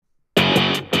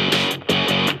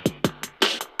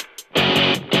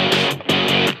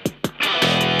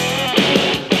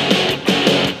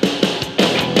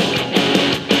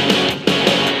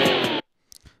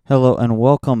Hello and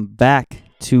welcome back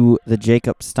to the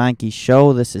Jacob Steinke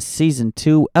Show. This is Season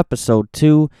 2, Episode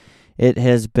 2. It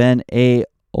has been a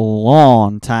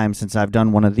long time since I've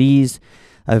done one of these.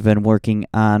 I've been working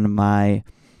on my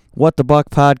What the Buck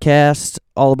podcast,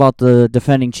 all about the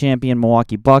defending champion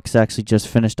Milwaukee Bucks. I actually just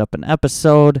finished up an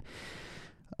episode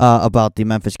about the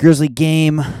Memphis Grizzlies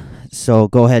game. So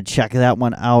go ahead, check that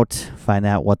one out. Find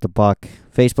that What the Buck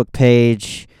Facebook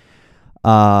page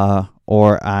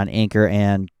or on Anchor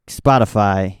and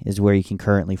Spotify is where you can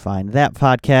currently find that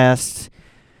podcast.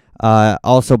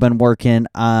 Also been working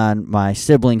on my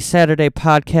Sibling Saturday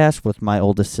podcast with my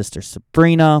oldest sister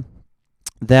Sabrina.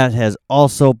 That has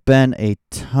also been a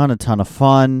ton of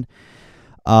fun.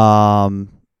 So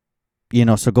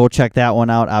go check that one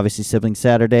out. Obviously, Sibling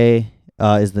Saturday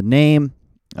is the name.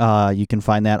 You can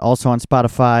find that also on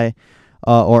Spotify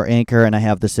or Anchor, and I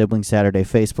have the Sibling Saturday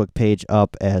Facebook page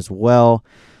up as well.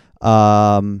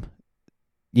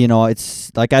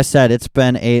 It's like I said, it's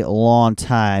been a long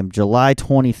time. July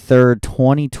 23rd,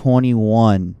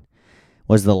 2021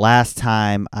 was the last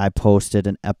time I posted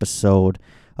an episode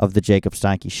of the Jacob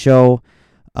Steinke Show.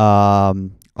 A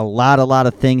lot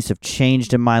of things have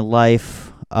changed in my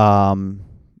life.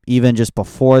 Even just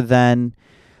before then,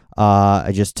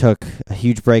 I just took a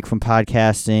huge break from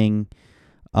podcasting.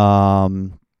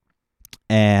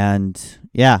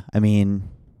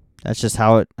 That's just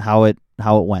how it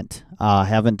went.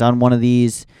 Haven't done one of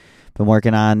these. Been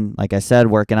working on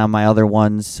my other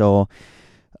ones. So,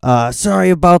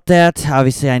 sorry about that.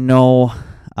 Obviously, I know,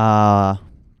 I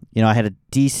had a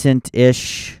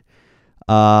decent-ish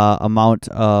amount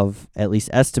of at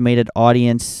least estimated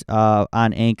audience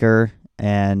on Anchor,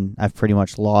 and I've pretty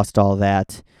much lost all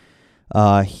that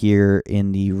here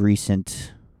in the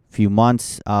recent few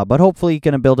months. But hopefully,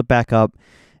 going to build it back up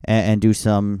and do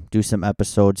some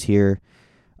episodes here.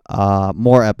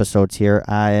 More episodes here.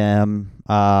 I am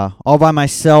all by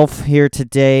myself here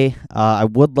today. I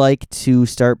would like to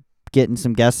start getting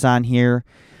some guests on here.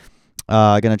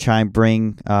 Gonna try and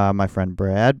bring my friend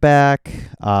Brad back,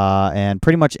 and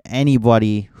pretty much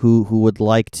anybody who would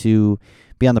like to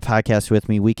be on the podcast with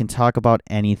me. We can talk about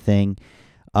anything.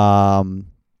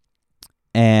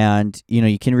 And,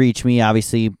 you can reach me.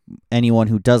 Obviously, anyone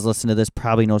who does listen to this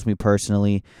probably knows me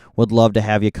personally. Would love to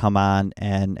have you come on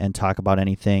and talk about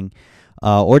anything.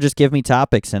 Or just give me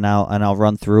topics and I'll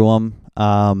run through them.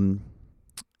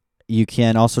 You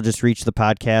can also just reach the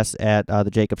podcast at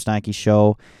the Jacob Steinke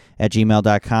Show at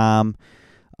gmail.com.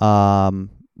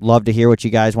 Love to hear what you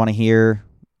guys want to hear.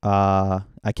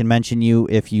 I can mention you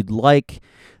if you'd like,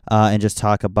 and just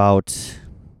talk about,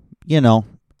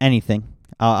 anything.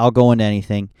 I'll go into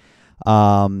anything.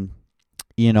 I'll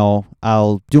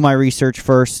do my research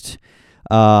first,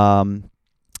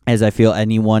 as I feel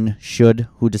anyone should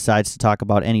who decides to talk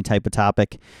about any type of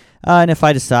topic. And if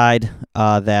I decide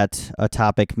that a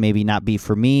topic maybe not be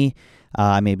for me,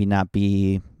 maybe not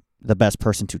be the best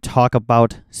person to talk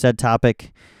about said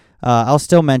topic, I'll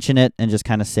still mention it and just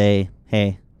kind of say,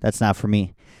 hey, that's not for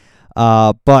me.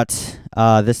 But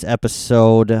this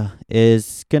episode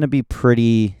is going to be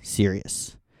pretty serious.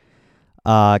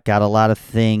 Got a lot of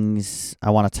things I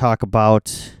want to talk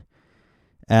about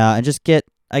and just get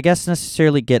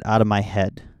out of my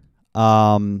head.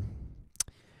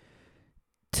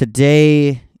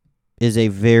 Today is a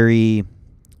very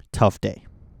tough day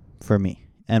for me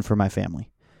and for my family.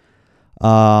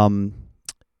 12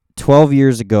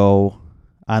 years ago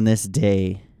on this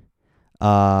day,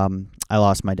 I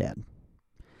lost my dad.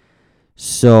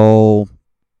 So,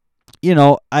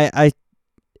 it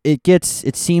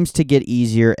seems to get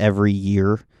easier every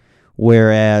year.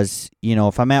 Whereas,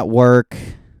 if I'm at work,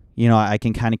 I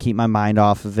can kind of keep my mind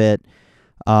off of it.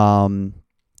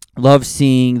 Love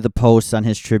seeing the posts on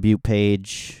his tribute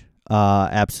page.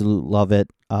 Absolute love it.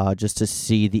 Just to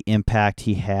see the impact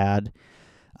he had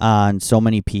on so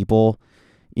many people.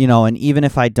 And even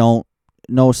if I don't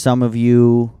know some of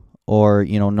you or,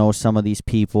 know some of these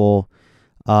people,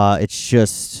 it's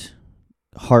just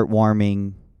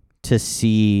heartwarming to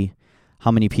see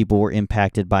how many people were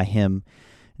impacted by him.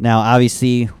 Now,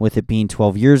 obviously, with it being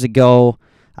 12 years ago,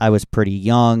 I was pretty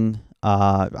young.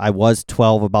 I was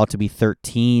 12, about to be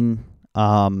 13.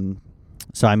 I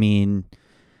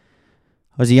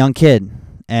was a young kid,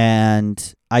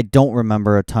 and I don't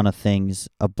remember a ton of things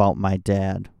about my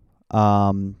dad.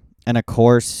 And of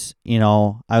course,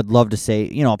 I would love to say,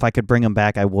 if I could bring him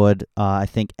back, I would. I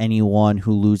think anyone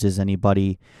who loses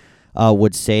anybody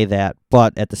would say that.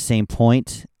 But at the same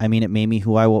point, it made me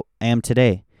who I am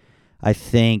today. I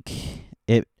think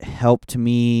it helped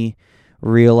me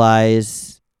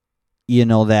realize,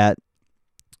 that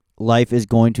life is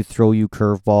going to throw you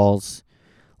curveballs.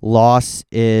 loss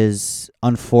is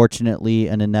unfortunately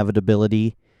an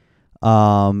inevitability.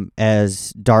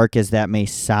 As dark as that may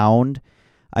sound,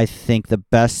 I think the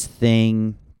best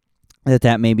thing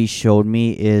that maybe showed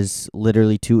me is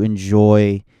literally to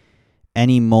enjoy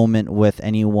any moment with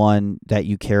anyone that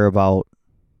you care about.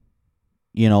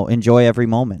 Enjoy every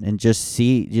moment and just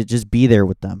be there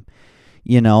with them.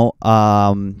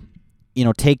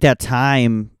 Take that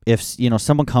time. If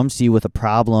someone comes to you with a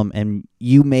problem and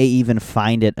you may even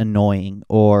find it annoying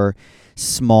or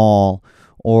small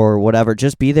or whatever,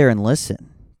 just be there and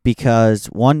listen, because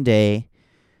one day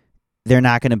they're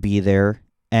not going to be there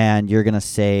and you're going to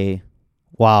say,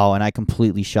 wow, and I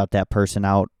completely shut that person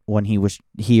out when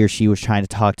he or she was trying to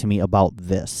talk to me about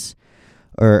this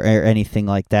or anything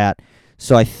like that.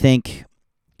 So I think,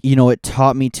 it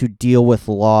taught me to deal with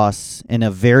loss in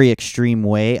a very extreme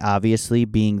way, obviously,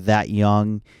 being that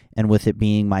young and with it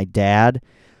being my dad.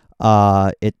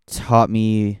 It taught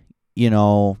me,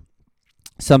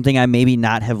 something I maybe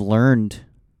not have learned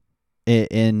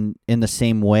in the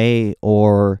same way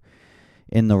or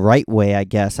in the right way, I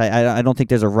guess. I don't think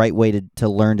there's a right way to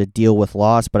learn to deal with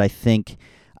loss, but I think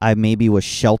I maybe was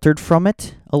sheltered from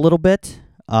it a little bit.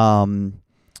 I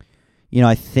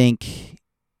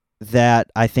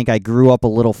think I grew up a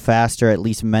little faster, at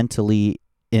least mentally,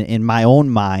 in my own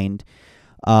mind,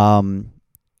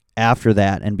 after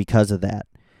that and because of that.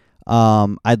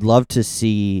 I'd love to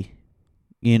see,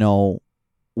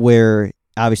 where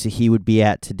obviously he would be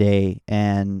at today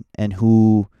and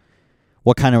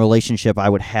what kind of relationship I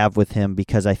would have with him,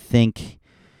 because I think,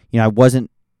 I wasn't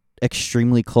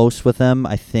extremely close with him.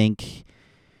 I think,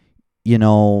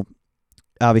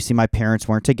 obviously my parents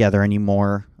weren't together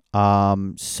anymore.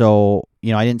 So,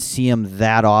 I didn't see him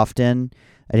that often.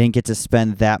 I didn't get to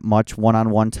spend that much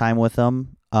one-on-one time with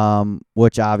him,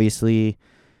 which obviously,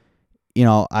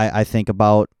 I think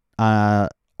about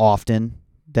often,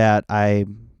 that I,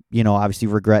 obviously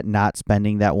regret not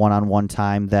spending that one-on-one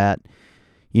time that,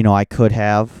 I could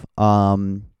have.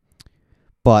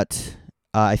 But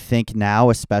I think now,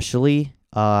 especially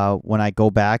when I go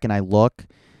back and I look,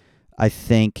 I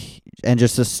think, and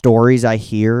just the stories I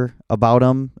hear about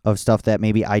him of stuff that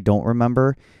maybe I don't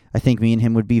remember, I think me and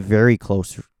him would be very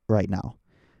close right now.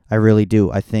 I really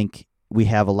do. I think we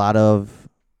have a lot of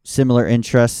similar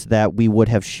interests that we would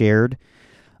have shared.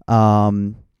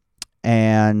 And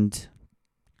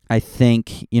I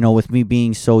think, with me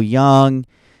being so young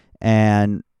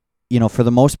and, for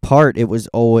the most part, it was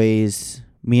always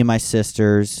me and my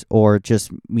sisters, or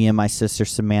just me and my sister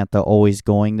Samantha, always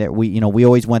going there. We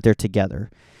always went there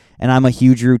together. And I'm a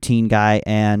huge routine guy.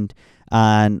 And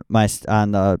on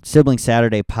the Sibling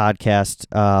Saturday podcast,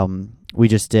 we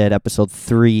just did episode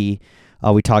 3.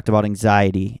 We talked about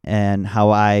anxiety and how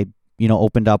I,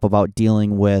 opened up about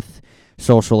dealing with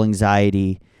social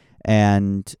anxiety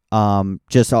and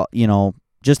just the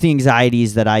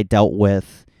anxieties that I dealt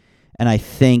with. And I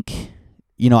think,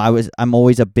 I'm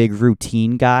always a big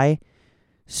routine guy.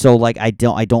 So like I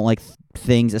don't like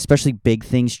things, especially big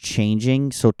things,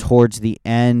 changing. So towards the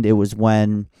end, it was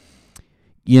when,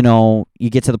 you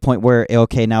get to the point where,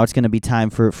 okay, now it's going to be time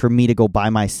for me to go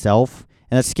by myself.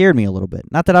 And that scared me a little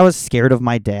bit. Not that I was scared of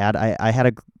my dad. I had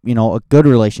a good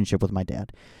relationship with my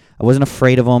dad. I wasn't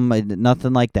afraid of him,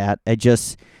 nothing like that.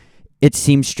 It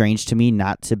seemed strange to me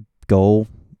not to go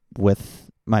with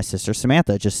my sister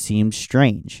Samantha. It just seemed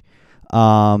strange.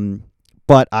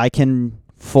 But I can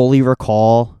fully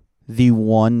recall the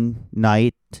one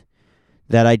night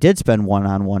that I did spend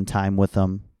one-on-one time with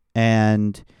him.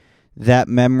 And that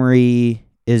memory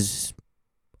is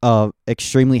a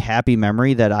extremely happy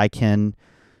memory that I can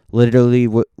literally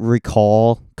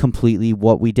recall completely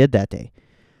what we did that day.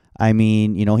 I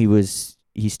mean,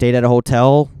 he stayed at a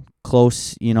hotel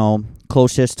close,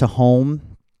 closest to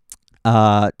home,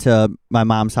 to my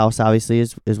mom's house, obviously,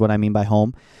 is what I mean by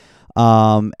home.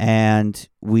 And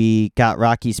we got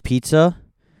Rocky's Pizza,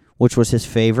 which was his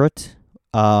favorite,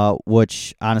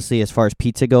 which honestly, as far as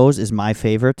pizza goes, is my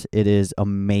favorite. It is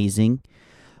amazing.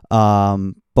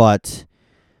 But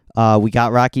we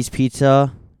got Rocky's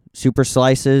Pizza, super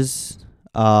slices,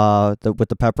 with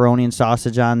the pepperoni and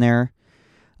sausage on there.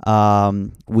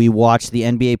 We watched the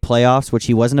NBA playoffs, which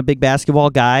he wasn't a big basketball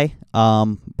guy,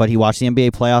 but he watched the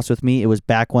NBA playoffs with me. It was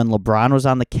back when LeBron was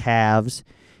on the Cavs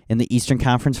in the Eastern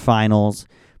Conference Finals,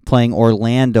 playing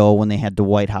Orlando when they had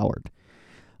Dwight Howard.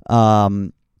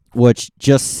 Which,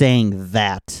 just saying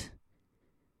that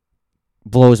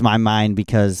blows my mind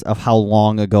because of how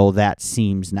long ago that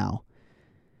seems now.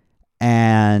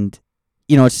 And,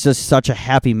 it's just such a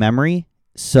happy memory.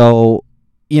 So,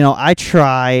 I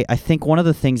think one of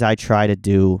the things I try to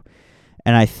do,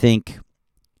 and I think,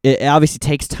 it obviously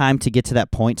takes time to get to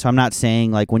that point. So I'm not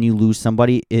saying like when you lose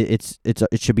somebody, it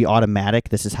should be automatic.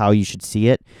 This is how you should see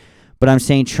it. But I'm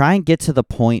saying try and get to the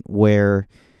point where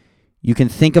you can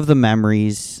think of the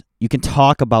memories, you can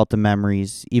talk about the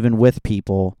memories, even with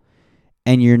people,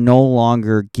 and you're no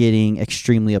longer getting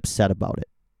extremely upset about it.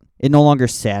 It no longer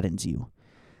saddens you.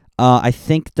 I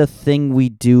think the thing we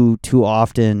do too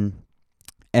often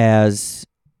as,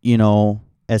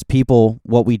 as people,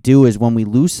 what we do is when we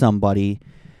lose somebody,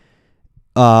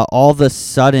 all of a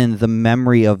sudden the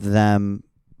memory of them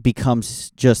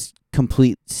becomes just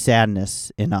complete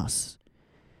sadness in us.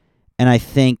 And I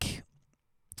think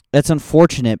that's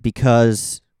unfortunate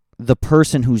because the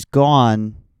person who's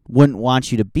gone wouldn't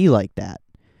want you to be like that.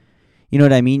 You know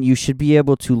what I mean? You should be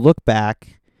able to look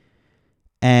back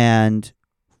and,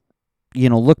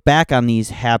 look back on these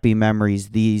happy memories,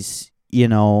 these,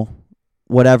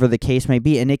 whatever the case may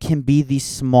be. And it can be the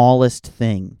smallest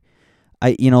thing.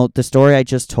 The story I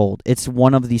just told, it's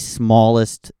one of the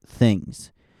smallest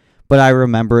things, but I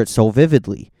remember it so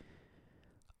vividly.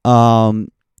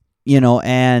 And,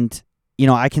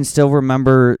 I can still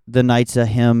remember the nights of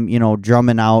him,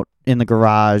 drumming out in the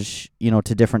garage, to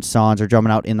different songs, or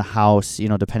drumming out in the house,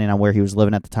 depending on where he was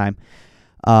living at the time.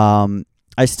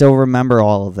 I still remember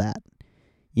all of that.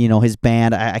 His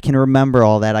band, I can remember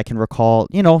all that. I can recall,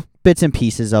 bits and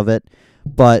pieces of it.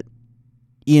 But,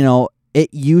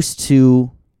 it used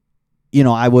to,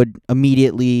 I would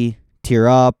immediately tear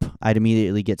up. I'd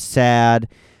immediately get sad.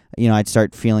 I'd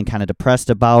start feeling kind of depressed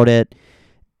about it.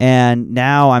 And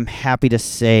now I'm happy to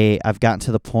say I've gotten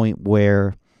to the point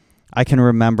where I can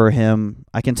remember him,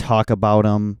 I can talk about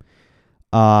him,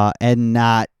 and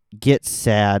not get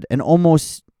sad and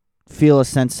almost feel a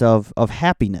sense of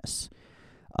happiness.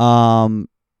 The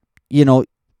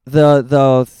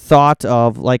thought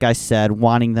of, like I said,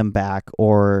 wanting them back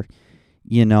or,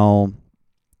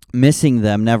 missing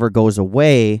them never goes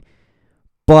away,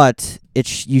 but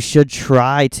you should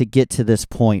try to get to this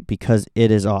point because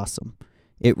it is awesome.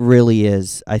 It really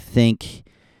is. I think,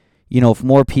 if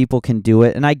more people can do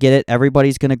it, and I get it,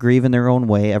 everybody's going to grieve in their own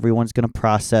way. Everyone's going to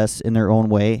process in their own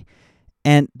way.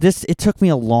 And it took me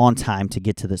a long time to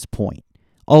get to this point.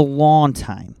 A long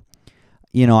time.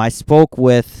 I spoke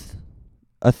with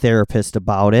a therapist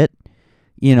about it,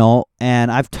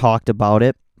 and I've talked about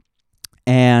it,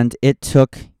 and it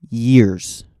took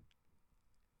years.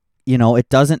 It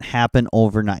doesn't happen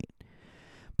overnight.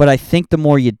 But I think the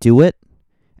more you do it,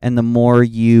 and the more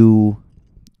you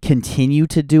continue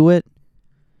to do it,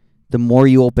 the more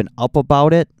you open up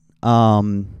about it,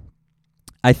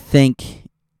 I think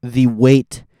the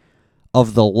weight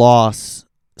of the loss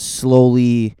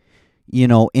slowly,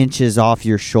 inches off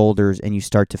your shoulders, and you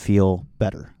start to feel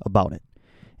better about it.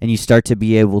 And you start to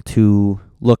be able to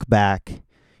look back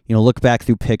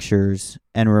through pictures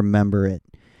and remember it,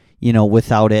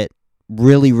 without it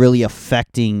really, really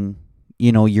affecting,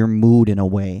 your mood in a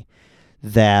way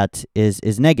that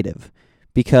is negative,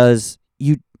 because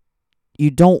you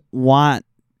don't want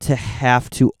to have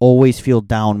to always feel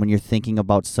down when you're thinking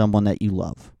about someone that you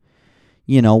love.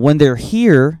 When they're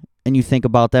here and you think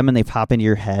about them and they pop into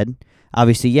your head,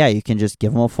 obviously, yeah, you can just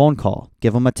give them a phone call,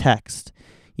 give them a text,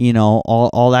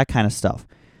 all that kind of stuff.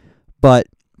 But,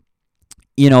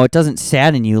 it doesn't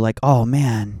sadden you like, oh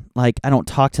man, like I don't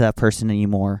talk to that person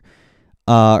anymore.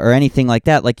 Or anything like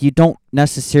that. Like, you don't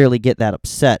necessarily get that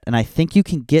upset. And I think you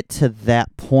can get to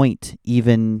that point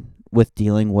even with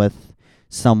dealing with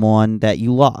someone that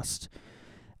you lost.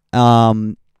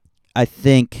 I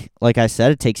think, like I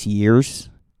said, it takes years.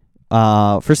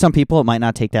 For some people, it might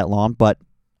not take that long, but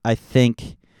I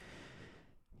think,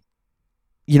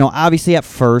 obviously at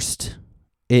first,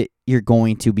 you're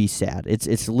going to be sad.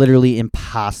 It's literally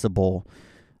impossible,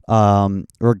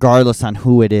 regardless on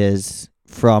who it is,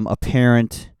 from a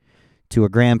parent to a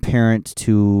grandparent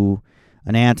to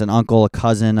an aunt, an uncle, a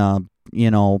cousin,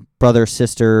 brother,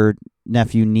 sister,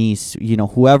 nephew, niece,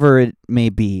 whoever it may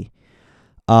be.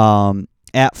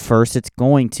 At first, it's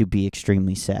going to be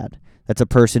extremely sad. That's a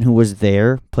person who was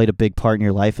there, played a big part in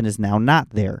your life, and is now not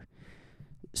there.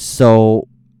 So,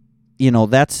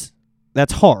 that's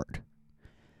hard.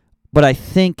 But I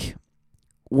think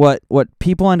what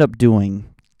people end up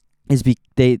doing is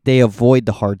they avoid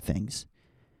the hard things.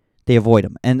 They avoid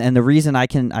them. And the reason I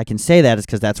can say that is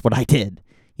because that's what I did.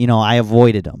 I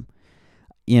avoided them.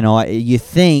 You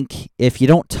think if you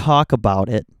don't talk about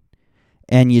it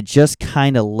and you just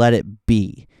kind of let it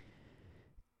be,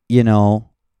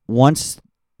 once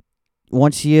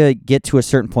you get to a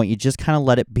certain point, you just kind of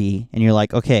let it be, and you're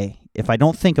like, okay, if I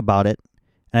don't think about it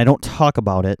and I don't talk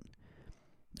about it,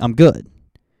 I'm good.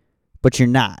 But you're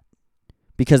not,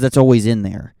 because that's always in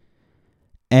there.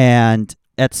 And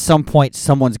at some point,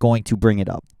 someone's going to bring it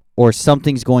up or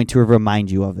something's going to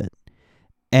remind you of it.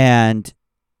 And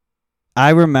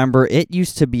I remember it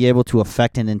used to be able to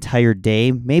affect an entire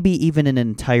day, maybe even an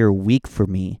entire week for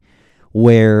me,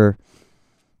 where,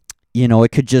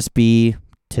 it could just be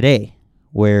today,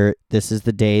 where this is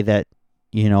the day that,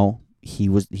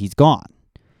 he's gone.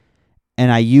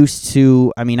 And I used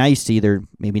to either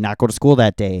maybe not go to school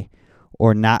that day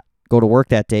or not go to work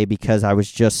that day because I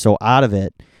was just so out of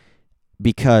it,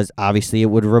 because obviously it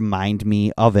would remind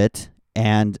me of it,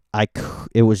 and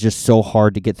it was just so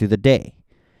hard to get through the day.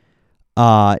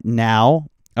 Now,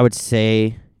 I would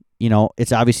say,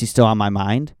 it's obviously still on my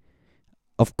mind.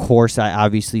 Of course, I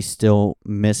obviously still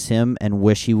miss him and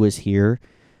wish he was here,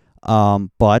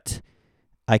 but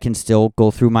I can still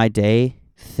go through my day,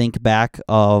 think back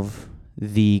of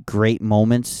the great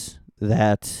moments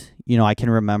that, I can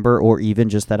remember, or even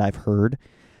just that I've heard.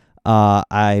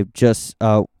 I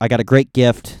got a great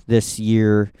gift this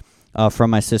year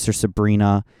from my sister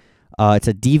Sabrina. It's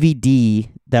a DVD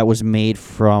that was made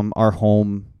from our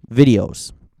home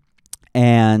videos.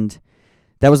 And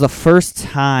that was the first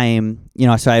time,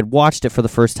 so I had watched it for the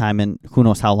first time in who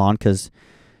knows how long, because,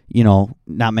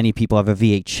 not many people have a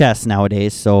VHS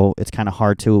nowadays, so it's kind of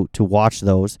hard to watch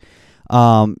those.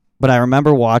 But I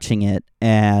remember watching it,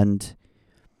 and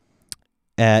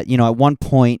at one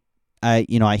point, I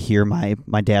hear my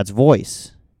dad's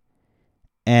voice,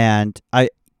 and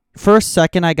for a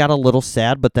second I got a little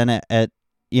sad, but then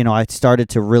I started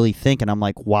to really think, and I'm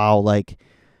like, wow, like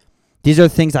these are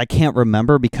things I can't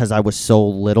remember because I was so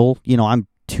little. I'm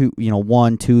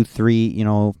 1, 2, 3.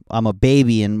 I'm a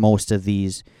baby in most of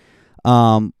these,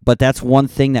 but that's one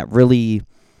thing that really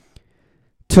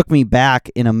took me back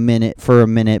for a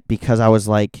minute, because I was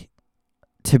like,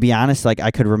 to be honest, like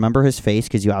I could remember his face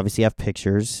because you obviously have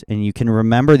pictures and you can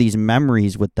remember these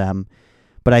memories with them.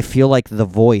 But I feel like the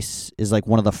voice is like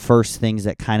one of the first things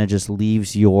that kind of just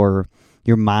leaves your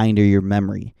mind or your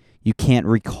memory. You can't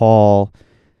recall,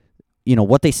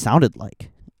 what they sounded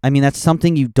like. I mean, that's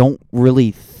something you don't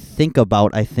really think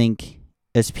about, I think,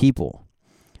 as people.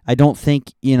 I don't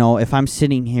think, if I'm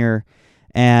sitting here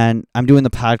and I'm doing the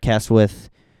podcast with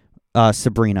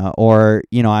Sabrina, or,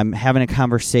 I'm having a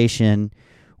conversation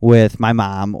with my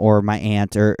mom or my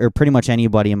aunt or pretty much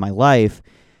anybody in my life,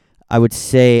 I would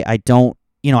say I don't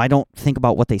think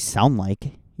about what they sound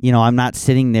like. I'm not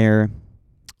sitting there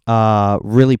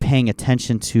really paying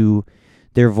attention to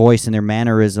their voice and their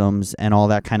mannerisms and all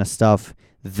that kind of stuff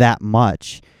that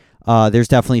much. There's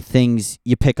definitely things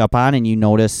you pick up on and you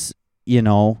notice,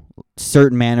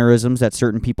 certain mannerisms that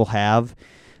certain people have.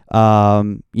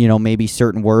 Maybe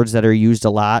certain words that are used a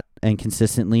lot and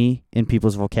consistently in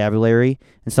people's vocabulary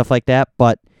and stuff like that,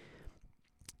 but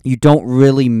you don't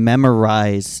really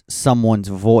memorize someone's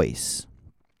voice.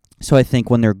 So I think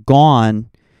when they're gone,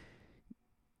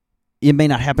 it may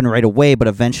not happen right away, but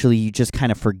eventually you just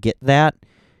kind of forget that.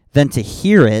 Then to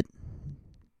hear it,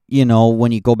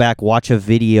 when you go back, watch a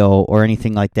video or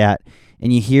anything like that,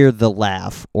 and you hear the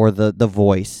laugh or the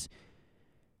voice,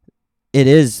 it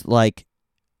is like,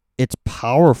 it's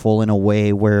powerful in a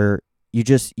way where you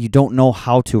don't know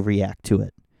how to react to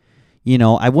it.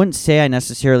 I wouldn't say I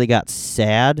necessarily got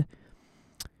sad,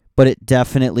 but it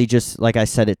definitely just, like I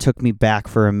said, it took me back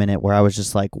for a minute where I was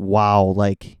just like, wow,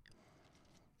 like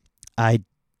I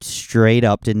straight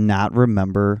up did not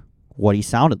remember what he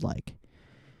sounded like.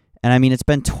 And I mean, it's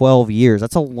been 12 years.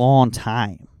 That's a long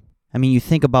time. I mean, you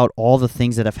think about all the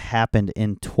things that have happened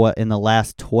in the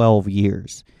last 12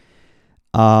 years.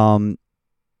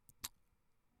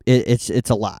 It's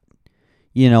a lot,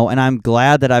 and I'm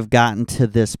glad that I've gotten to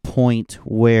this point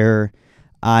where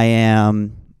I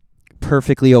am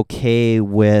perfectly okay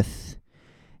with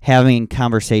having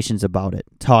conversations about it,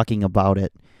 talking about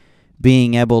it,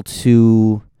 being able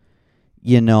to,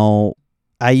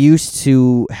 I used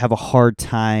to have a hard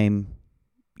time,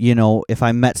 if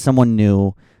I met someone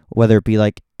new, whether it be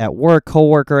like at work,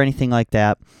 coworker, or anything like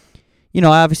that,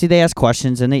 obviously they ask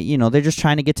questions and they, they're just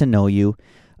trying to get to know you.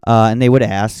 And they would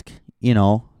ask,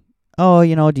 oh,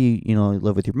 do you,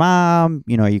 live with your mom?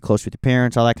 Are you close with your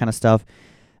parents? All that kind of stuff.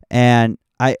 And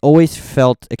I always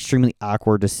felt extremely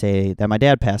awkward to say that my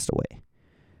dad passed away.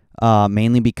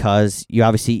 Mainly because you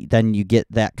obviously then you get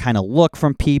that kind of look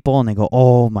from people and they go,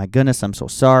 oh my goodness, I'm so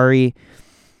sorry.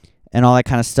 And all that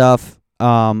kind of stuff.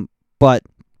 But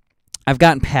I've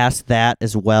gotten past that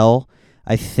as well.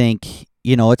 I think,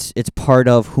 it's part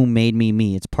of who made me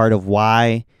me. It's part of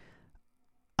why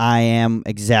I am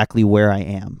exactly where I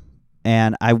am.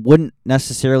 And I wouldn't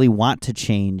necessarily want to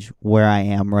change where I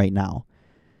am right now.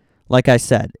 Like I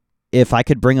said, if I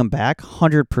could bring him back,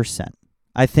 100%.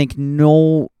 I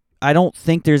don't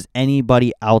think there's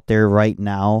anybody out there right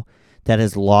now that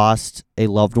has lost a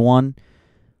loved one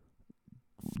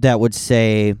that would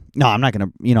say, no, I'm not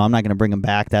going to bring him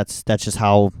back. That's just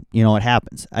how, it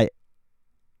happens.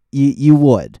 You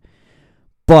would.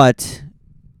 But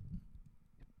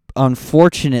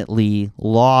unfortunately,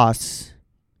 loss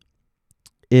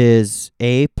is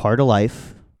A, part of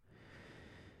life.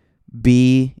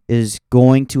 B, is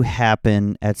going to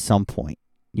happen at some point.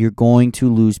 You're going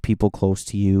to lose people close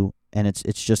to you, and it's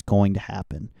just going to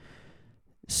happen.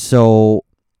 So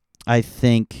I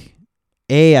think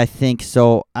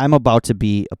so. I'm about to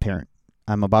be a parent.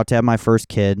 I'm about to have my first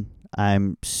kid.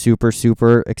 I'm super,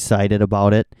 super excited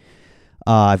about it.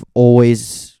 I've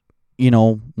always,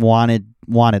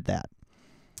 wanted that.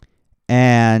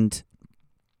 And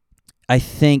I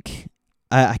think,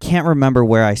 I can't remember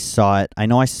where I saw it. I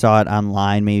know I saw it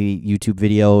online, maybe YouTube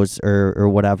videos or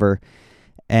whatever.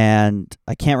 And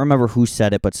I can't remember who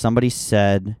said it, but somebody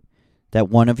said that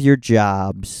one of your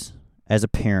jobs as a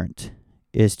parent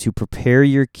is to prepare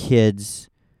your kids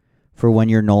for when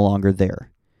you're no longer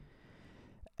there.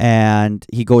 And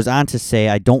he goes on to say,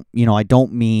 I don't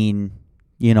mean,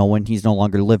 when he's no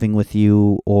longer living with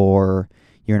you or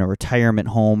you're in a retirement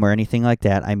home or anything like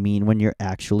that. I mean when you're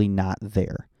actually not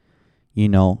there.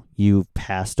 You've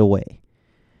passed away.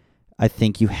 I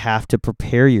think you have to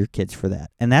prepare your kids for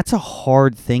that. And that's a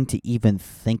hard thing to even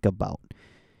think about.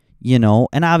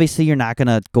 And obviously you're not going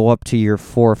to go up to your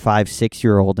 4 or 5,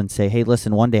 6-year-old and say, hey,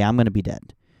 listen, one day I'm going to be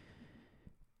dead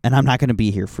and I'm not going to be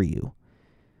here for you.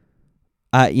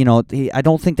 I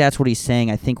don't think that's what he's saying.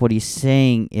 I think what he's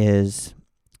saying is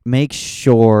make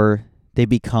sure they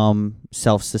become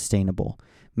self-sustainable.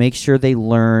 Make sure they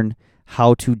learn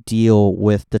how to deal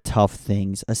with the tough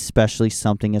things, especially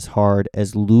something as hard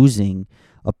as losing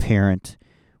a parent,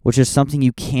 which is something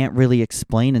you can't really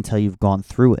explain until you've gone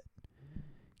through it.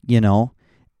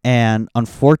 And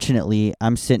unfortunately,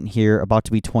 I'm sitting here about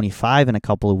to be 25 in a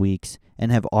couple of weeks and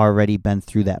have already been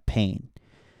through that pain.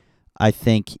 I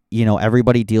think,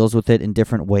 everybody deals with it in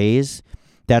different ways.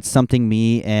 That's something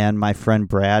me and my friend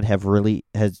Brad had really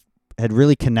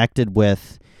connected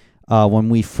with when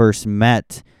we first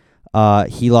met.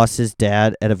 He lost his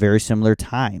dad at a very similar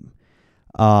time.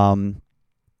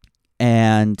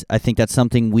 And I think that's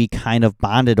something we kind of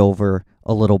bonded over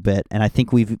a little bit. And I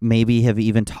think we've maybe have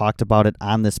even talked about it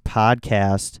on this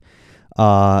podcast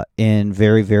in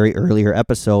very, very earlier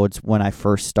episodes when I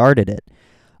first started it.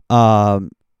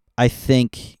 I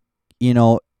think,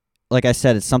 like I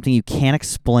said, it's something you can't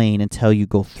explain until you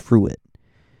go through it.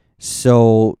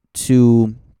 So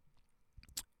to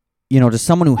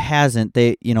someone who hasn't,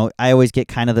 I always get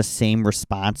kind of the same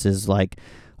responses like,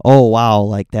 oh, wow,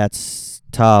 like that's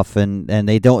tough. And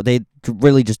they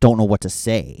really just don't know what to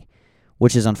say,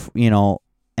 which is,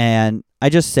 and I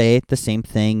just say the same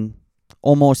thing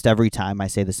almost every time I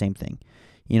say the same thing.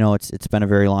 It's been a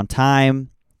very long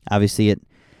time. Obviously it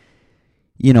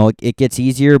gets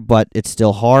easier, but it's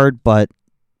still hard, but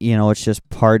it's just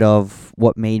part of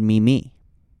what made me,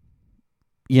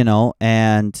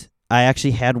 and I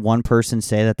actually had one person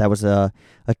say that was a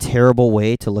terrible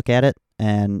way to look at it,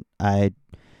 and I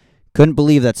couldn't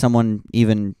believe that someone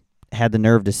even had the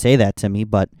nerve to say that to me.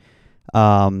 But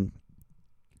to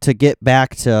get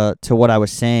back to what I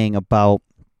was saying about,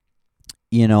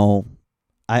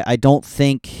 I don't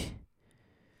think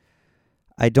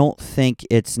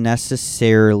it's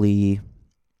necessarily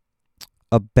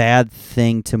a bad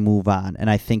thing to move on, and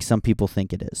I think some people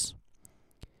think it is.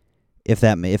 If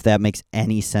that makes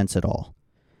any sense at all.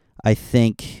 I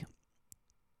think,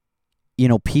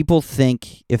 people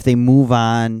think if they move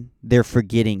on, they're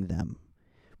forgetting them.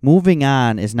 Moving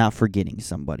on is not forgetting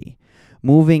somebody.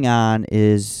 Moving on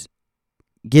is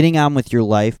getting on with your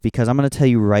life, because I'm going to tell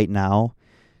you right now,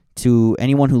 to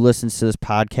anyone who listens to this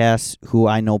podcast, who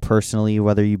I know personally,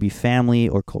 whether you be family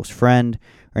or close friend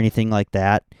or anything like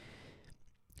that,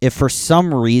 if for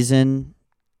some reason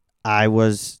I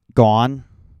was gone,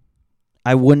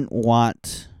 I wouldn't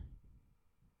want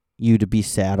you to be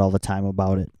sad all the time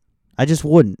about it. I just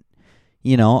wouldn't.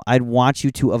 I'd want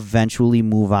you to eventually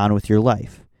move on with your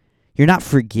life. You're not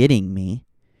forgetting me.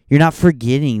 You're not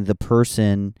forgetting the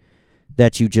person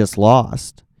that you just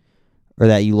lost, or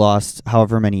that you lost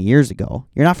however many years ago.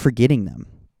 You're not forgetting them.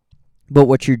 But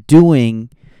what you're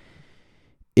doing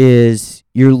is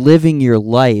you're living your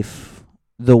life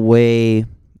the way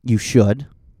you should.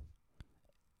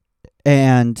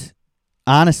 And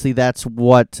honestly, that's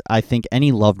what I think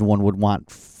any loved one would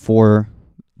want for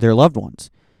their loved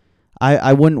ones.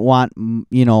 I wouldn't want,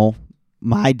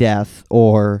 my death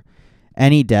or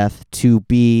any death to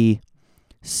be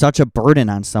such a burden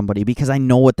on somebody because I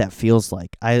know what that feels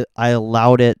like. I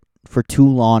allowed it for too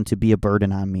long to be a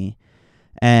burden on me.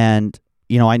 And,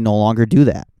 I no longer do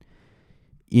that.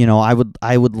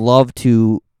 I would love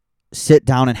to sit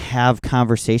down and have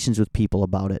conversations with people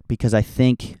about it because I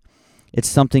think it's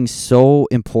something so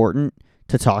important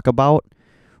to talk about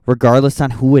regardless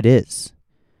on who it is.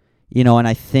 And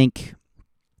I think,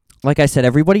 like I said,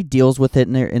 everybody deals with it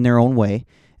in their own way.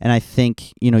 And I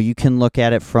think, you can look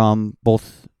at it from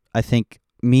both. I think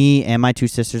me and my two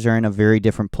sisters are in a very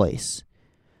different place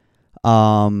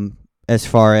as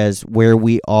far as where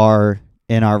we are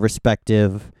in our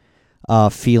respective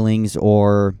feelings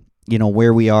or,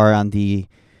 where we are on the,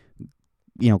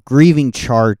 grieving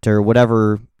chart or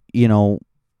whatever, you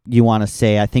want to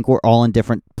say. I think we're all in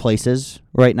different places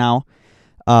right now,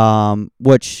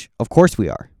 which, of course, we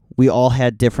are. We all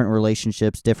had different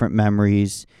relationships, different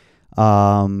memories,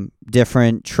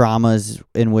 different traumas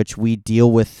in which we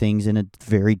deal with things in a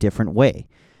very different way.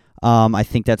 I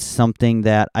think that's something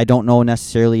that I don't know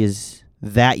necessarily is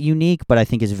that unique, but I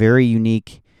think is very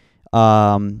unique.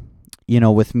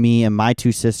 With me and my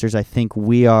two sisters, I think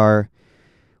we are,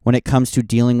 when it comes to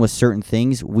dealing with certain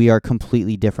things, we are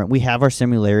completely different. We have our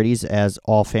similarities, as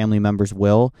all family members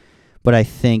will, but I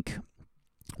think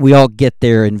we all get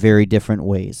there in very different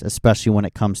ways, especially when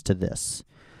it comes to this.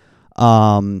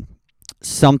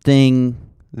 Something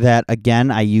that,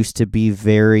 again, I used to be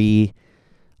very,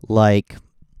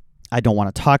 I don't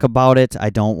want to talk about it.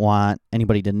 I don't want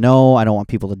anybody to know. I don't want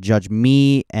people to judge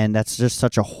me, and that's just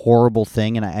such a horrible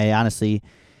thing, and I honestly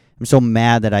am so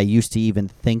mad that I used to even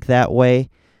think that way.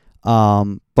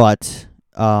 But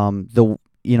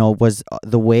was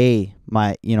the way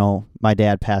my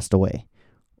dad passed away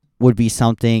would be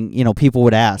something, people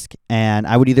would ask, and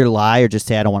I would either lie or just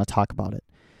say I don't want to talk about it,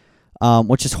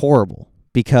 which is horrible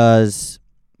because,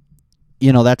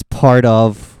 that's part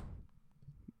of,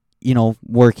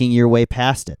 working your way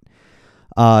past it.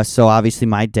 So obviously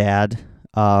my dad,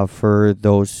 for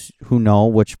those who know,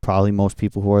 which probably most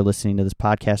people who are listening to this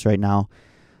podcast right now,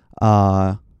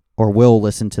 or will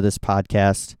listen to this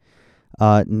podcast,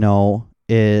 know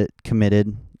it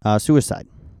committed suicide,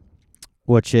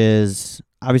 which is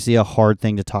obviously a hard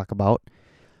thing to talk about.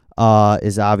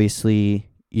 Is obviously,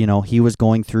 he was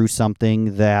going through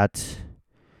something that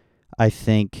I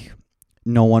think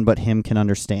no one but him can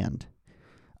understand.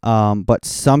 But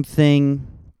something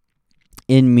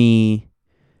in me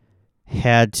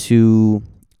had to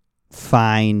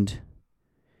find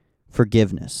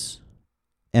forgiveness.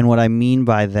 And what I mean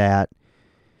by that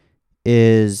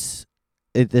is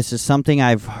this is something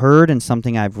I've heard and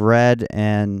something I've read,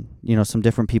 and, some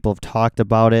different people have talked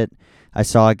about it. I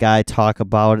saw a guy talk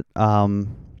about, I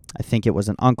think it was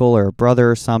an uncle or a brother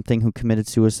or something who committed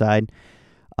suicide.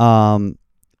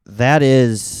 That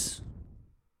is,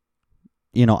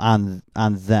 on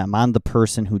them, on the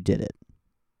person who did it.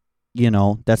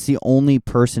 That's the only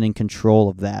person in control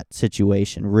of that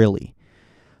situation, really.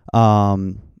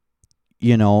 Could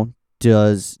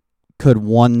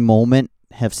one moment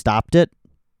have stopped it?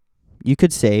 You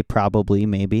could say probably,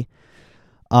 maybe.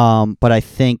 But I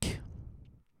think,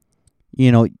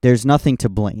 there's nothing to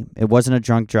blame. It wasn't a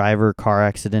drunk driver, car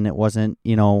accident. It wasn't,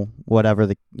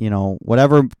 whatever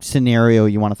whatever scenario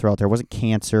you want to throw out there. It wasn't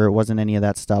cancer. It wasn't any of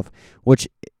that stuff, which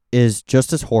is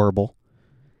just as horrible.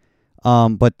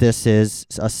 But this is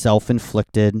a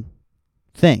self-inflicted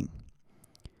thing.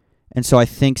 And so I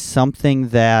think something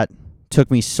that took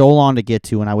me so long to get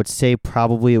to, and I would say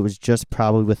probably it was just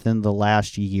probably within the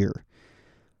last year,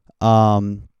 I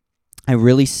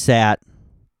really sat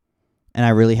and I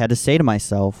really had to say to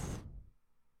myself,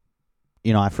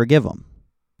 I forgive him.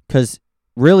 Because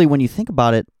really, when you think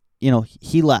about it,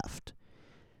 he left.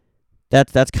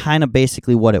 That's kind of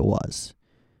basically what it was.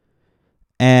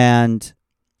 And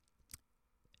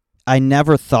I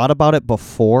never thought about it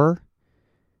before.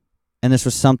 And this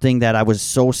was something that I was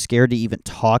so scared to even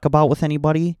talk about with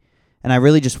anybody. And I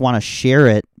really just want to share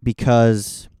it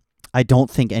because I don't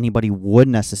think anybody would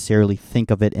necessarily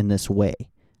think of it in this way.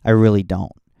 I really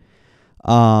don't.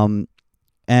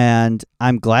 And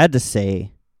I'm glad to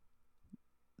say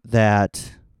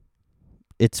that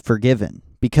it's forgiven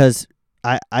because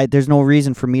I there's no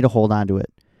reason for me to hold on to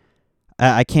it.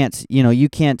 I can't, you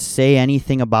can't say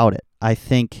anything about it. I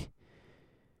think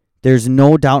there's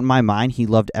no doubt in my mind he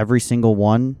loved every single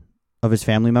one of his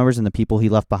family members and the people he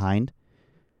left behind.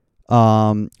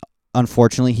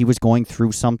 Unfortunately, he was going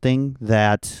through something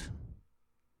that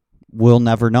we'll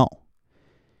never know.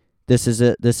 This is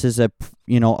a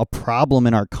problem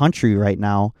in our country right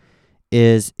now.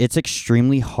 Is it's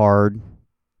extremely hard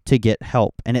to get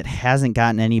help, and it hasn't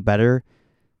gotten any better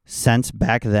since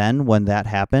back then when that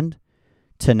happened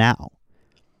to now.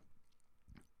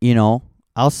 You know,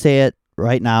 I'll say it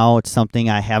right now. It's something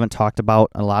I haven't talked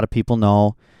about. A lot of people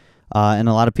know, and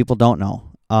a lot of people don't know.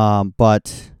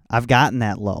 But I've gotten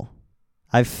that low.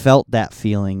 I've felt that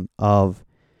feeling of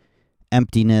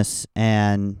emptiness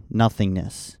and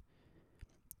nothingness,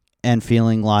 and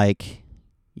feeling like,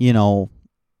 you know,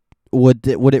 would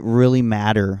it really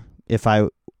matter if I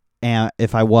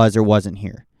was or wasn't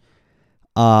here?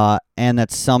 And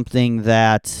that's something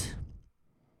that,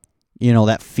 you know,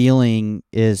 that feeling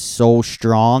is so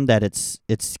strong that it's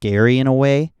scary in a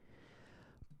way.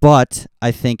 But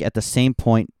I think at the same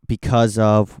point, because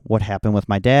of what happened with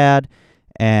my dad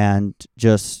and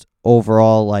just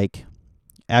overall, like,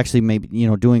 actually maybe, you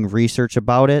know, doing research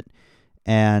about it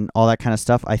and all that kind of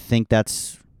stuff, I think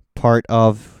that's part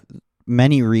of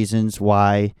many reasons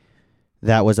why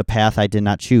that was a path I did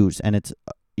not choose. And it's,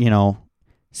 you know,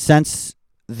 since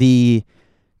the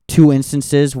 2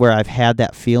 instances where I've had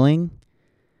that feeling,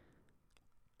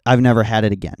 I've never had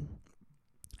it again.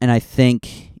 And I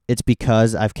think it's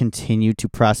because I've continued to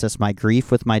process my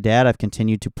grief with my dad. I've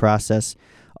continued to process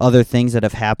other things that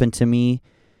have happened to me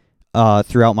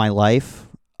throughout my life.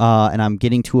 And I'm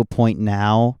getting to a point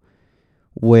now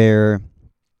where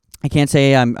I can't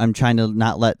say I'm trying to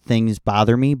not let things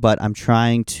bother me, but I'm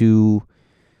trying to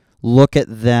look at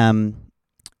them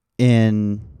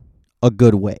in a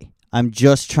good way. I'm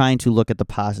just trying to look at the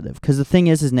positive. Because the thing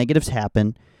is negatives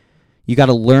happen. You got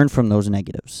to learn from those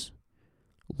negatives.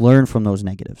 Learn from those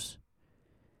negatives.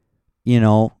 You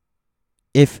know,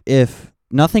 if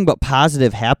nothing but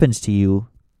positive happens to you,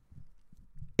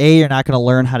 you're not going to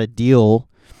learn how to deal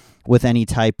with any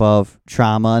type of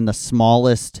trauma, and the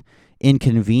smallest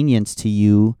inconvenience to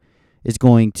you is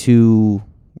going to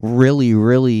really,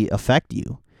 really affect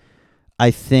you.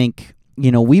 I think,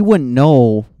 you know, we wouldn't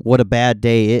know what a bad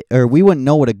day is, or we wouldn't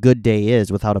know what a good day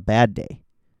is without a bad day.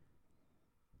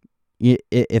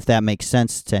 If that makes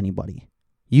sense to anybody.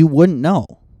 You wouldn't know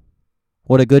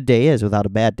what a good day is without a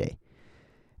bad day.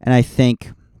 And I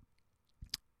think,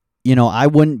 you know, I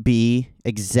wouldn't be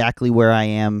exactly where I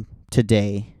am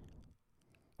today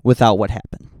without what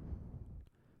happened.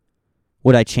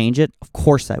 Would I change it? Of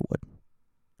course I would.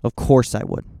 Of course I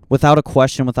would. Without a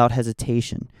question, without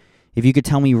hesitation. If you could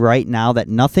tell me right now that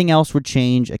nothing else would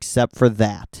change except for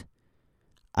that,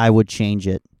 I would change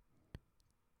it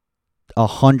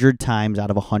 100 times out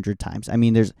of 100 times. I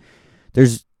mean,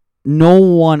 there's no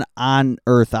one on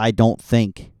earth, I don't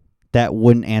think, that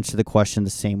wouldn't answer the question the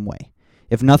same way.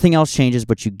 If nothing else changes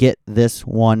but you get this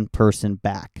one person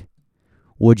back,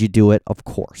 would you do it? Of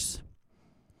course.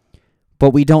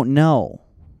 But we don't know.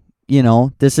 You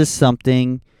know, this is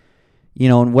something, you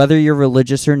know, and whether you're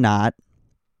religious or not,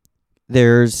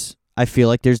 I feel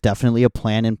like there's definitely a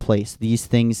plan in place. These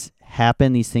things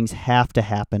happen. These things have to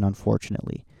happen,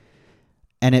 unfortunately.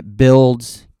 And it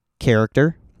builds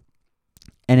character,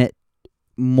 and it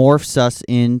morphs us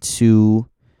into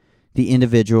the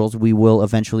individuals we will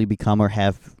eventually become or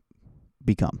have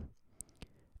become.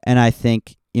 And I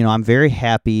think, you know, I'm very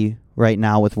happy right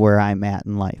now with where I'm at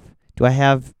in life. Do I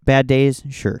have bad days?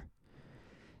 Sure.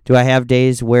 Do I have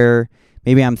days where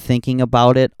maybe I'm thinking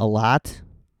about it a lot,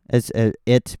 as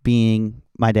it being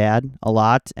my dad a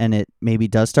lot, and it maybe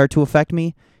does start to affect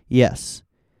me? Yes.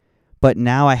 But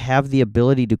now I have the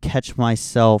ability to catch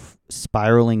myself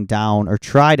spiraling down, or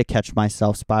try to catch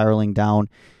myself spiraling down,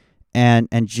 and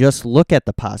just look at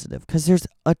the positive, because there's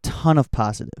a ton of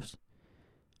positives.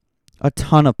 A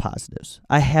ton of positives.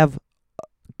 I have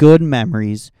good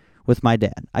memories with my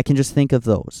dad. I can just think of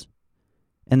those,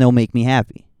 and they'll make me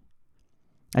happy.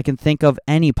 I can think of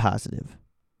any positive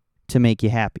to make you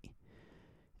happy.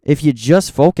 If you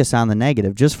just focus on the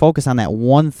negative, just focus on that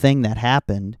one thing that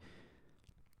happened,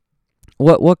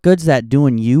 what good's that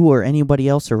doing you or anybody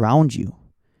else around you?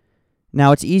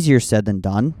 Now, it's easier said than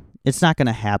done. It's not going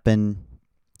to happen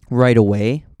right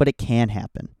away, but it can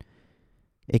happen.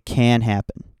 It can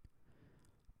happen.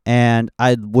 And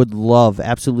I would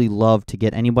absolutely love to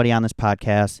get anybody on this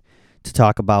podcast to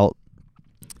talk about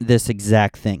this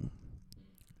exact thing.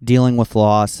 Dealing with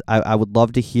loss. I would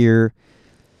love to hear,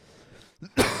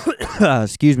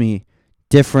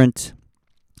 different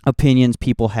opinions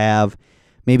people have.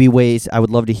 Maybe ways, I would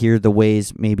love to hear the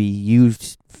ways maybe you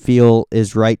feel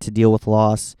is right to deal with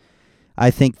loss.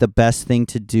 I think the best thing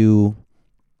to do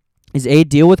is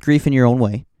deal with grief in your own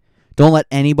way. Don't let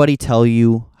anybody tell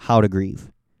you how to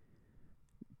grieve.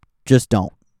 Just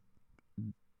don't.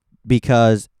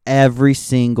 Because every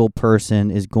single person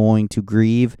is going to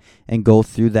grieve and go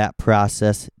through that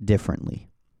process differently.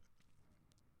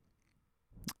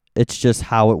 It's just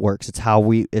how it works. It's how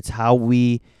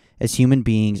we as human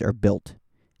beings are built.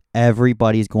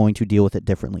 Everybody's going to deal with it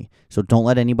differently. So don't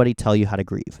let anybody tell you how to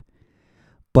grieve.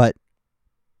 But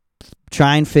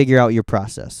try and figure out your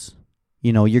process.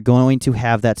 You're going to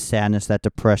have that sadness, that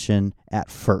depression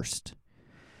at first.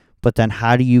 But then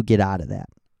how do you get out of that?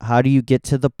 How do you get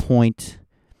to the point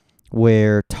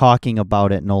where talking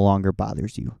about it no longer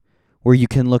bothers you? Where you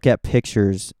can look at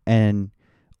pictures and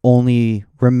only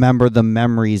remember the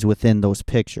memories within those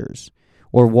pictures,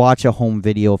 or watch a home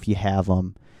video if you have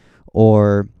them,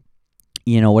 or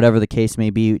whatever the case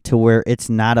may be, to where it's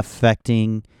not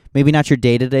affecting, maybe not your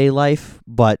day-to-day life,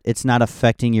 but it's not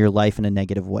affecting your life in a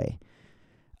negative way.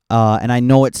 And I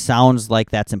know it sounds like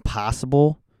that's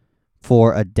impossible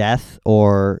for a death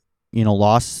or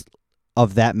loss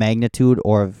of that magnitude,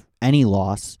 or of any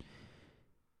loss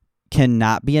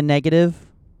cannot be a negative,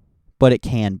 but it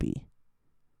can be.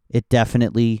 It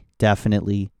definitely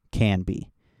can be.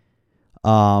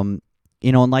 And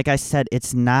like I said,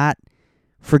 it's not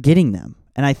forgetting them.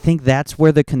 And I think that's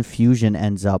where the confusion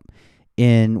ends up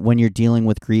in when you're dealing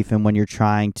with grief and when you're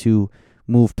trying to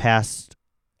move past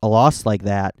a loss like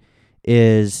that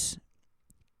is,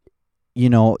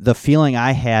 the feeling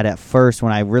I had at first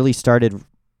when I really started,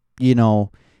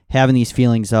 having these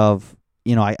feelings of,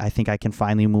 I think I can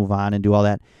finally move on and do all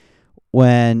that.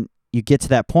 When you get to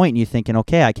that point and you're thinking,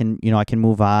 okay, I can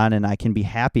move on and I can be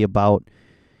happy about,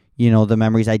 the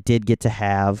memories I did get to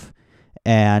have,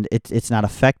 and it's not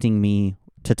affecting me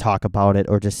to talk about it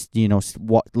or just,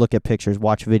 look at pictures,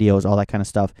 watch videos, all that kind of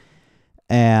stuff.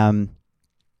 And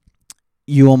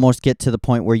you almost get to the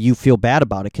point where you feel bad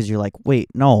about it because you're like, wait,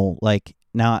 no, like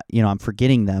now, I'm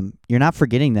forgetting them. You're not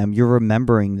forgetting them. You're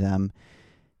remembering them,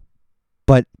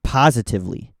 but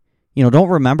positively. Don't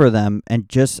remember them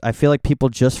and I feel like people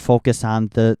just focus on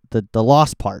the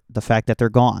lost part, the fact that they're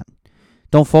gone.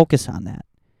 Don't focus on that.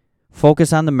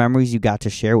 Focus on the memories you got to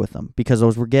share with them, because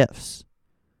those were gifts.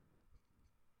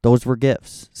 Those were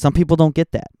gifts. Some people don't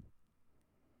get that.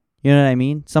 You know what I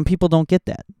mean? Some people don't get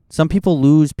that. Some people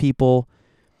lose people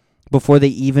before they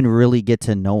even really get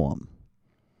to know them,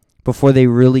 before they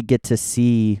really get to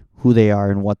see who they are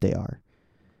and what they are.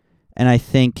 And I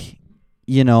think,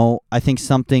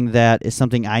 something that is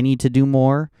something I need to do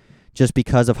more, just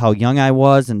because of how young I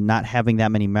was and not having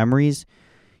that many memories,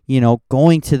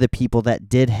 going to the people that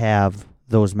did have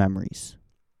those memories,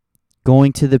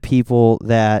 going to the people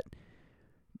that,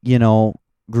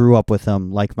 grew up with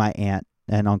them, like my aunt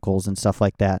and uncles and stuff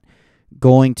like that,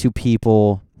 going to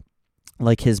people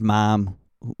like his mom,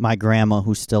 my grandma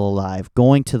who's still alive,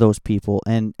 going to those people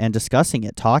and discussing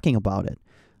it, talking about it,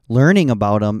 learning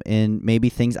about them and maybe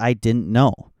things I didn't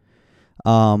know.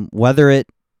 Whether it,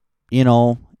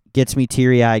 gets me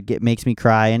teary-eyed, makes me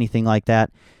cry, anything like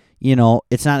that,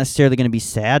 it's not necessarily going to be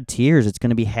sad tears. It's going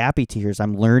to be happy tears.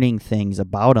 I'm learning things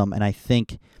about them, and I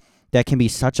think that can be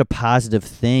such a positive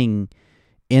thing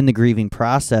in the grieving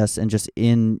process and just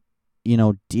in,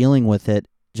 dealing with it,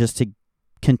 just to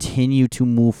continue to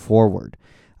move forward.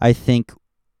 I think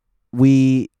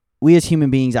we as human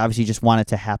beings obviously just want it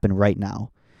to happen right now.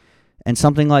 And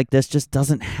something like this just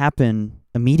doesn't happen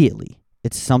immediately.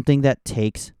 It's something that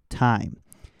takes time.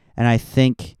 And I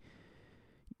think,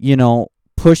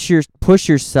 push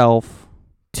yourself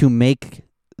to make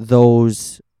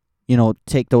those,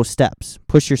 take those steps.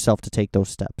 Push yourself to take those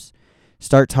steps.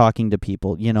 Start talking to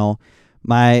people.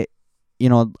 I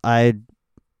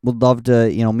would love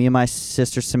to, me and my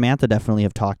sister Samantha definitely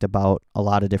have talked about a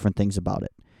lot of different things about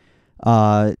it.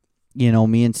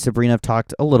 Me and Sabrina have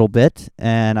talked a little bit,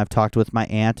 and I've talked with my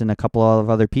aunt and a couple of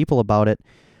other people about it.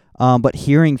 But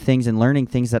hearing things and learning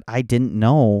things that I didn't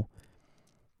know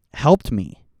helped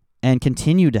me and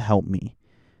continue to help me.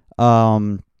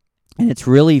 And it's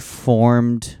really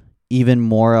formed even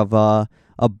more of a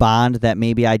bond that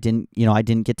maybe I didn't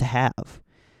get to have.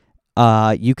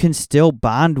 You can still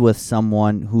bond with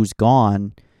someone who's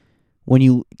gone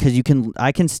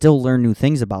I can still learn new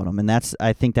things about them. And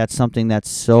I think that's something that's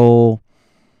so,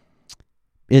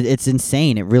 it's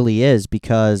insane. It really is,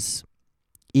 because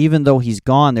even though he's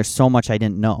gone, there's so much I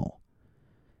didn't know.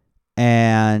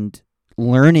 And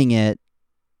learning it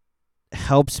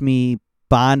helps me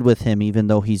bond with him, even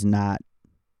though he's not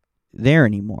there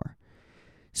anymore.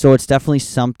 So it's definitely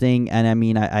something. And I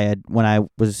mean, I had, when I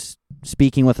was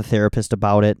speaking with a therapist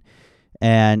about it,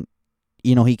 and,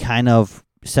 he kind of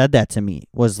said that to me,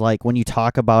 was like, when you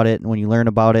talk about it and when you learn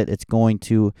about it, it's going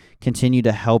to continue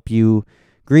to help you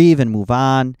grieve and move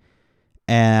on,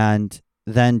 and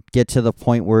then get to the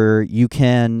point where you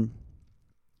can,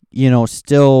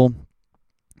 still,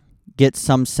 get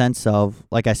some sense of,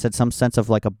 like I said, some sense of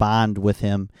like a bond with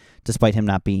him despite him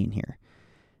not being here.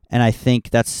 And I think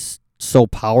that's so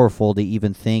powerful to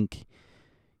even think,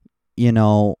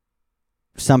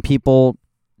 some people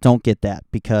don't get that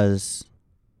because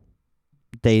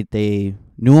they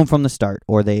knew him from the start,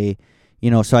 or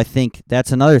so I think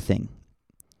that's another thing.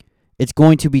 It's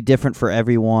going to be different for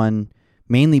everyone,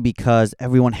 mainly because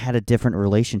everyone had a different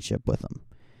relationship with him.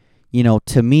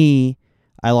 To me,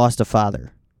 I lost a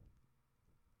father.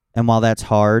 And while that's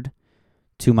hard,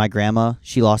 to my grandma,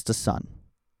 she lost a son.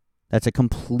 That's a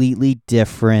completely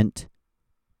different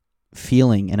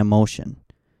feeling and emotion.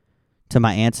 To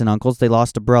my aunts and uncles, they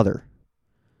lost a brother.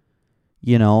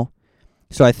 So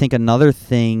I think another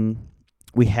thing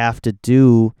we have to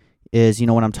do is,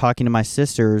 when I'm talking to my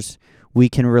sisters, we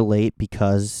can relate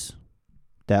because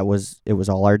it was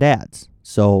all our dads.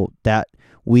 So that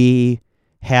we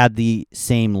had the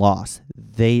same loss.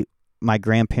 My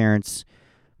grandparents,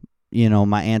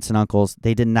 my aunts and uncles,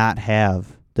 they did not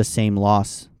have the same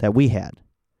loss that we had.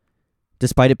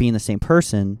 Despite it being the same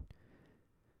person,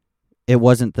 it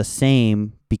wasn't the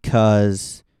same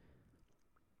because,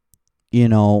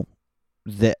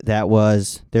 that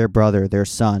was their brother, their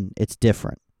son. It's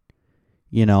different.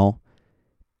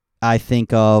 I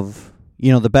think of,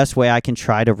 the best way I can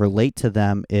try to relate to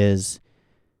them is,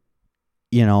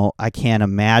 I can't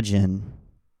imagine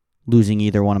losing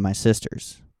either one of my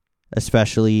sisters,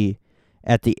 especially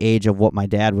at the age of what my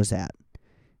dad was at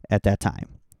that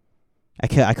time. I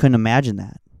couldn't imagine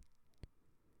that.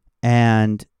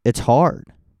 And it's hard.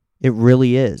 It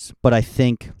really is. But I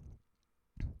think,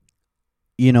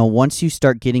 once you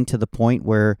start getting to the point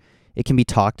where it can be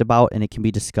talked about and it can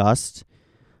be discussed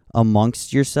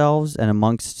amongst yourselves and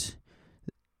amongst,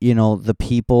 the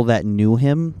people that knew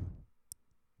him,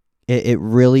 it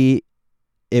really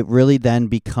then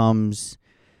becomes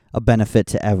a benefit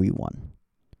to everyone.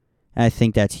 And I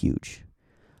think that's huge.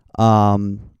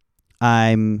 I'm,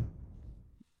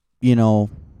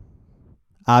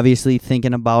 obviously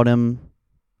thinking about him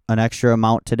an extra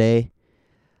amount today.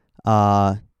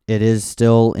 It is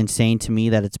still insane to me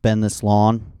that it's been this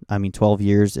long. 12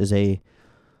 years is a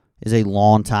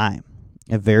long time,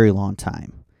 a very long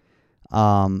time.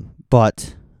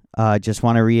 But I just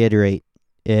want to reiterate,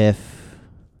 if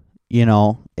you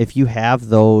have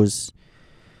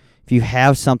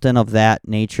something of that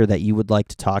nature that you would like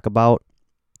to talk about,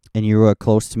 and you are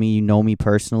close to me, you know me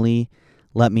personally,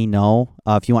 let me know.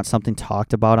 If you want something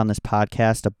talked about on this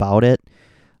podcast about it,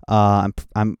 I'm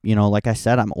like I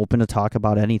said, I'm open to talk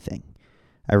about anything.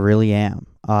 I really am.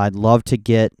 I'd love to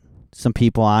get some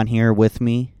people on here with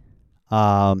me,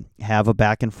 have a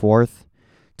back and forth,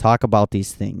 talk about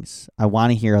these things. I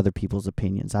want to hear other people's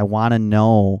opinions. I want to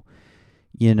know,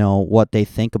 what they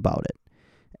think about it.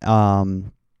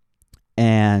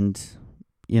 And,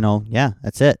 yeah,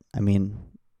 that's it.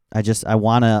 I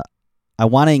want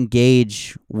to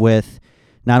engage with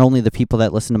not only the people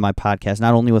that listen to my podcast,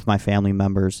 not only with my family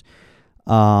members,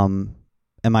 and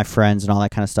my friends and all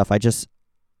that kind of stuff. It's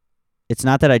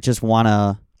not that I just want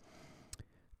to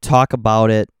talk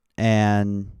about it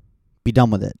and be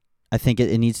done with it. I think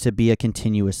it needs to be a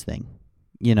continuous thing,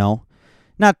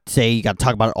 not say you got to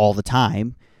talk about it all the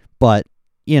time, but,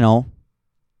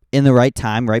 in the right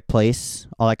time, right place,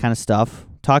 all that kind of stuff,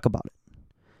 talk about it.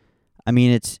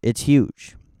 It's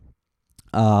huge.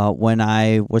 When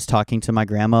I was talking to my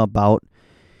grandma about,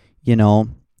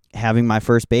 having my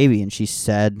first baby, and she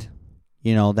said,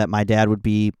 that my dad would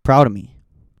be proud of me.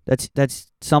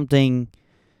 That's something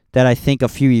that I think a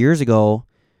few years ago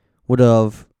would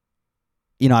have,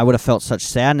 I would have felt such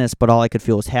sadness, but all I could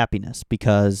feel was happiness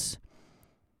because,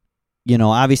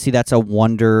 obviously that's a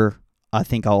wonder I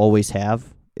think I'll always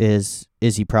have is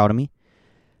he proud of me?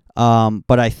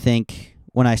 But I think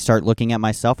when I start looking at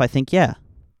myself, I think, yeah,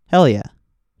 hell yeah,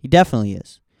 he definitely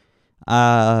is.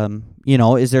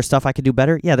 Is there stuff I could do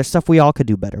better? Yeah, there's stuff we all could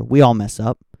do better. We all mess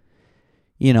up.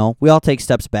 We all take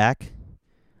steps back.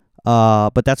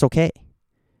 But that's okay.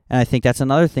 And I think that's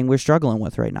another thing we're struggling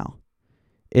with right now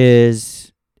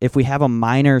is if we have a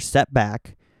minor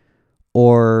setback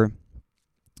or,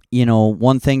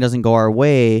 one thing doesn't go our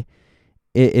way,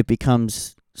 it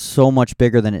becomes so much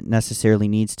bigger than it necessarily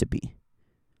needs to be.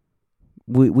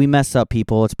 We mess up,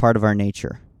 people. It's part of our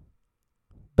nature.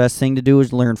 Best thing to do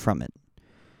is learn from it.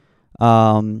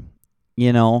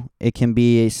 It can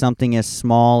be something as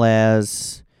small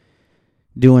as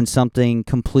doing something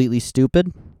completely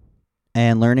stupid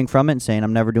and learning from it and saying,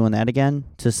 I'm never doing that again,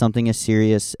 to something as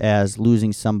serious as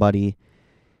losing somebody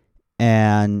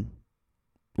and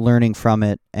learning from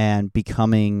it and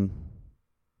becoming,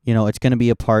 it's going to be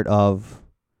a part of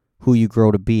who you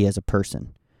grow to be as a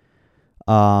person.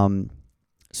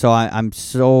 So I'm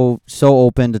so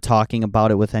open to talking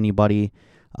about it with anybody.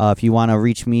 If you want to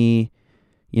reach me,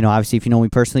 obviously if you know me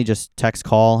personally, just text,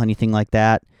 call, anything like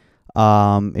that.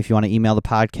 If you want to email the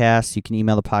podcast, you can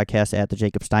email the podcast at the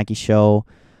Jacob Steinke Show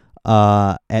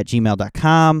at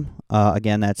gmail.com.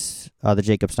 Again, that's the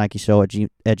Jacob Steinke Show at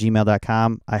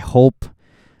gmail.com. I hope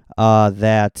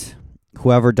that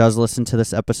whoever does listen to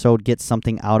this episode gets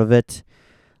something out of it.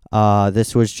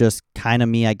 This was just kind of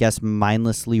me, I guess,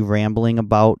 mindlessly rambling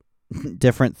about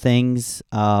different things.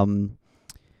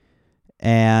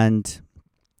 And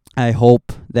I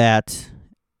hope that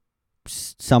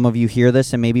some of you hear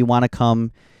this and maybe want to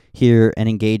come here and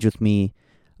engage with me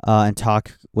and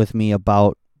talk with me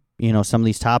about, some of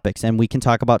these topics. And we can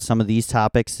talk about some of these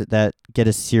topics that get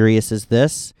as serious as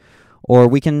this, or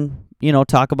we can,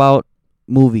 talk about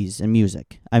movies and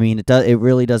music. I mean, it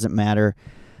really doesn't matter.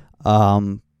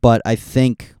 But I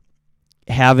think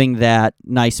having that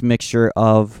nice mixture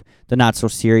of the not so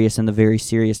serious and the very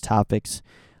serious topics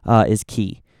is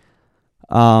key.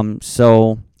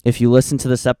 So if you listen to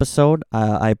this episode,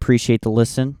 I appreciate the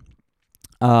listen.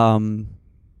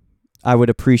 I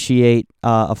would appreciate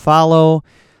a follow.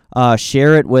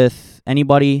 Share it with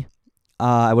anybody.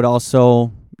 I would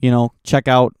also, check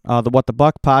out the What the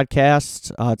Buck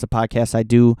podcast. It's a podcast I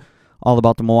do all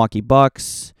about the Milwaukee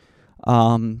Bucks.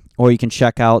 Or you can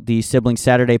check out the Sibling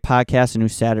Saturday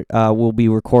podcast. We'll be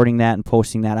recording that and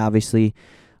posting that, obviously,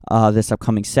 this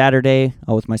upcoming Saturday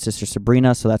with my sister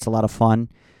Sabrina, so that's a lot of fun.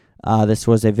 This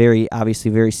was a very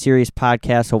serious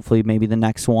podcast. Hopefully, maybe the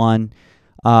next one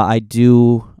I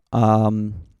do.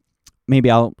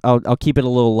 Maybe I'll keep it a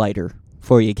little lighter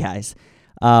for you guys.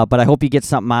 But I hope you get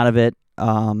something out of it.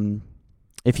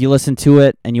 If you listen to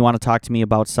it and you want to talk to me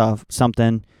about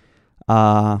something,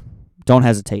 don't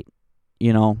hesitate.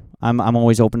 I'm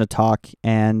always open to talk,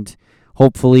 and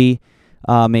hopefully,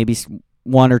 maybe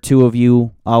one or two of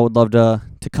you would love to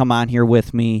come on here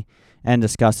with me and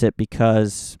discuss it,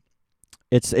 because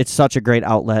it's such a great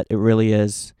outlet. It really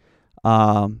is,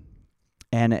 and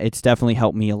it's definitely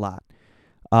helped me a lot.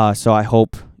 So I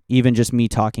hope even just me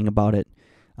talking about it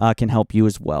can help you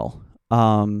as well.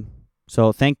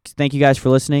 So thank you guys for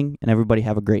listening, and everybody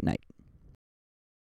have a great night.